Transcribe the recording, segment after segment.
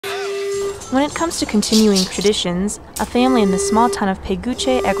When it comes to continuing traditions, a family in the small town of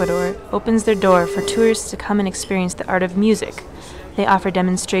Peguche, Ecuador, opens their door for tourists to come and experience the art of music. They offer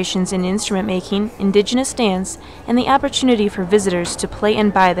demonstrations in instrument making, indigenous dance, and the opportunity for visitors to play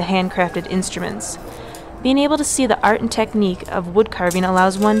and buy the handcrafted instruments. Being able to see the art and technique of wood carving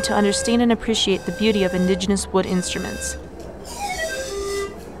allows one to understand and appreciate the beauty of indigenous wood instruments.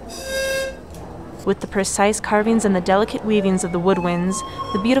 With the precise carvings and the delicate weavings of the woodwinds,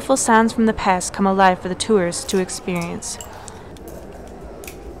 the beautiful sounds from the past come alive for the tourists to experience.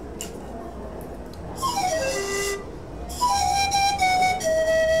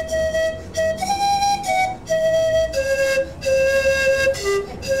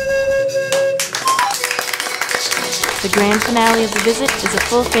 The grand finale of the visit is a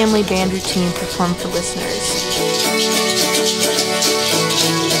full family band routine performed for listeners.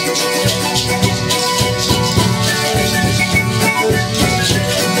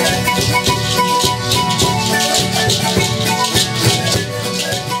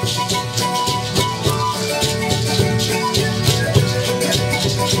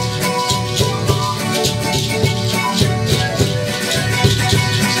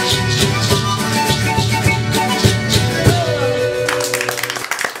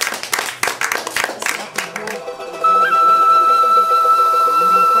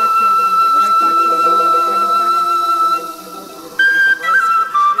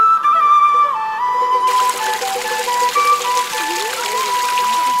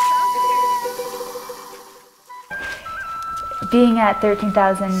 Being at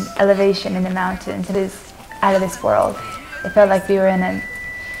 13,000 elevation in the mountains, it is out of this world. It felt like we were on a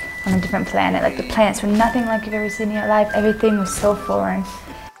different planet. Like the plants were nothing like you've ever seen in your life. Everything was so foreign.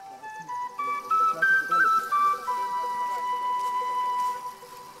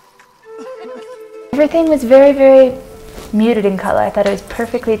 Everything was very, very muted in color. I thought it was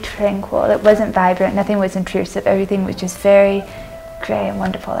perfectly tranquil. It wasn't vibrant. Nothing was intrusive. Everything was just very gray and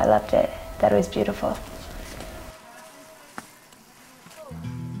wonderful. I loved it. I thought it was beautiful.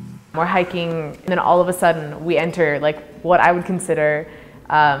 We're hiking, and then all of a sudden we enter like what I would consider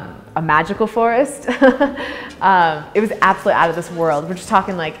a magical forest. It was absolutely out of this world. We're just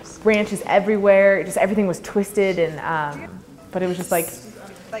talking like branches everywhere. Just everything was twisted, and but it was just like,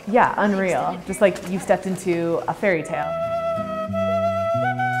 yeah, unreal. Just like you stepped into a fairy tale.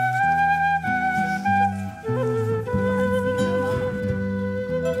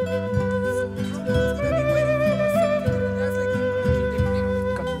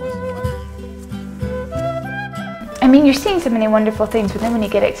 I mean, you're seeing so many wonderful things, but then when you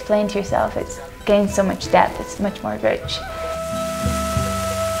get it explained to yourself, it gains so much depth, it's much more rich.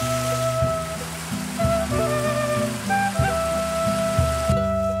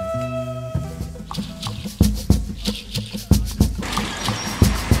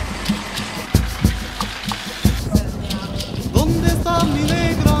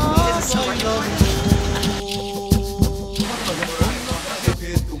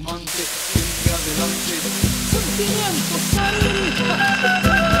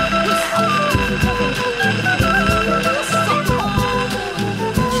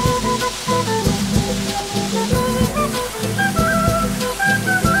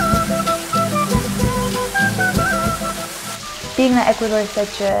 Being that Ecuador is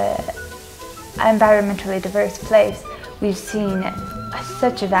such an environmentally diverse place, we've seen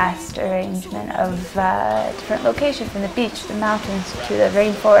such a vast arrangement of different locations, from the beach, the mountains, to the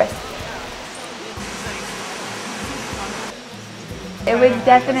rainforest. It was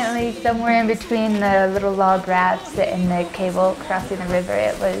definitely somewhere in between the little log rafts and the cable crossing the river.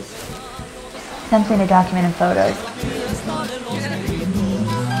 It was something to document in photos.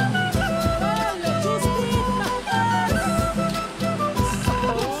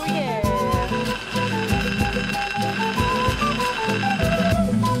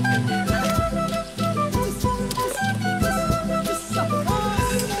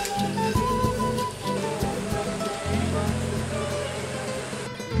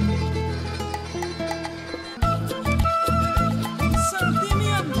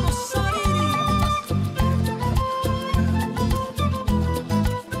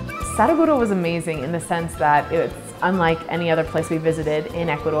 Saraguro was amazing in the sense that it's unlike any other place we visited in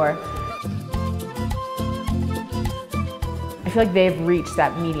Ecuador. I feel like they've reached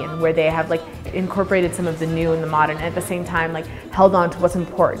that median where they have like incorporated some of the new and the modern, and at the same time like held on to what's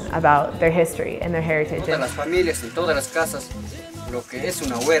important about their history and their heritage. Todas las familias, en todas las casas, lo que es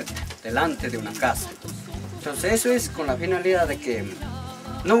una huerta delante de una casa. Entonces eso es con la finalidad de que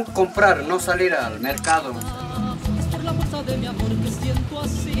no comprar, no salir al mercado.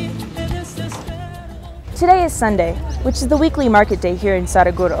 Today is Sunday, which is the weekly market day here in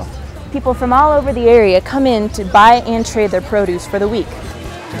Saraguro. People from all over the area come in to buy and trade their produce for the week.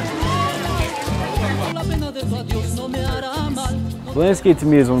 The landscape to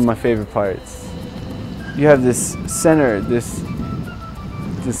me is one of my favorite parts. You have this center, this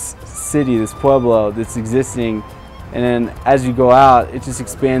city, this pueblo that's existing, and then as you go out, it just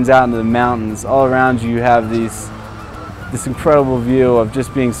expands out into the mountains. All around you have this incredible view of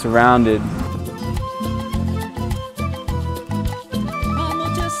just being surrounded.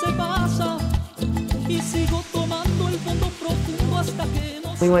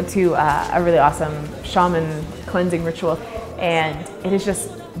 We went to a really awesome shaman cleansing ritual, and it just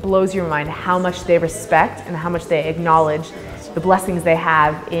blows your mind how much they respect and how much they acknowledge the blessings they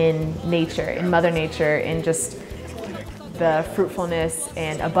have in nature, in Mother Nature, in just the fruitfulness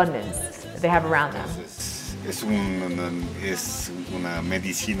and abundance that they have around them. Es una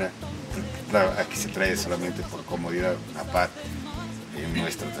medicina, claro, aquí se trae solamente por comodidad, aparte en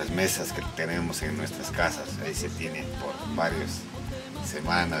nuestras mesas que tenemos en nuestras casas, ahí se tiene por varias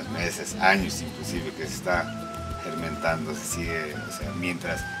semanas, meses, años inclusive que se está fermentando, se sigue, o sea,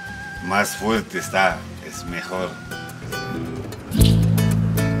 mientras más fuerte está, es mejor.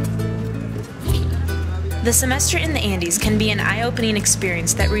 The semester in the Andes can be an eye-opening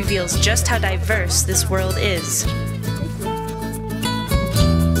experience that reveals just how diverse this world is.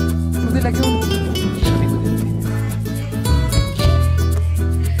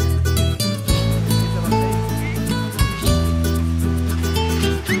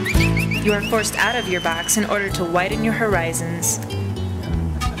 You are forced out of your box in order to widen your horizons.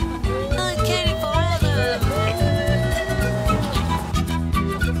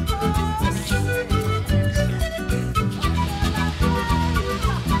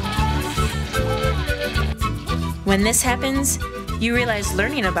 When this happens, you realize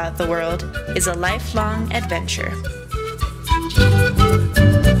learning about the world is a lifelong adventure.